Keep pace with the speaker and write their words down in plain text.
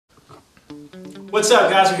What's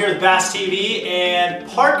up, guys? We're here with Bass TV, and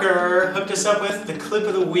Parker hooked us up with the clip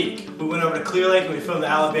of the week. We went over to Clear Lake and we filmed the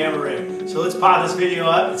Alabama rig. So let's pop this video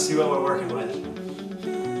up and see what we're working with.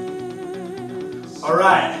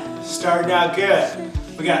 Alright, starting out good.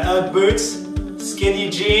 We got Ugg boots, skinny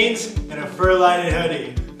jeans, and a fur-lined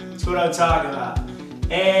hoodie. That's what I'm talking about.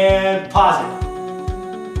 And pause it.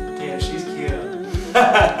 Damn, she's cute.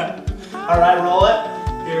 Alright, roll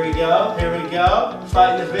it. Here we go, here we go.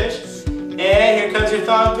 Fighting the fish. And here comes your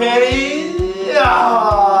thong panties.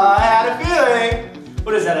 Oh, I had a feeling.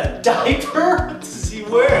 What is that, a diaper? What is he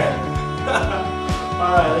wearing?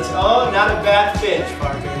 Alright, let's, oh, not a bad fish,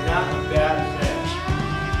 Parker. Not a bad fish.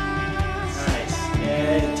 Nice.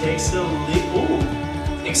 And it takes a leap.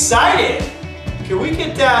 Ooh, excited. Can we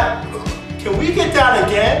get that? Can we get that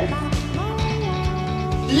again?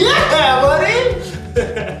 Yeah, buddy.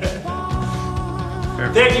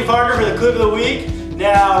 Thank you, Parker, for the clip of the week.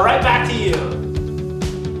 Now, right back to you.